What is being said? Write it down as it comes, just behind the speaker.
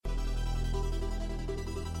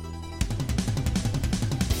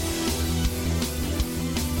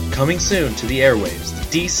Coming soon to the airwaves,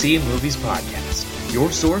 the DC Movies Podcast,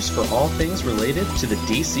 your source for all things related to the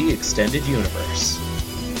DC Extended Universe.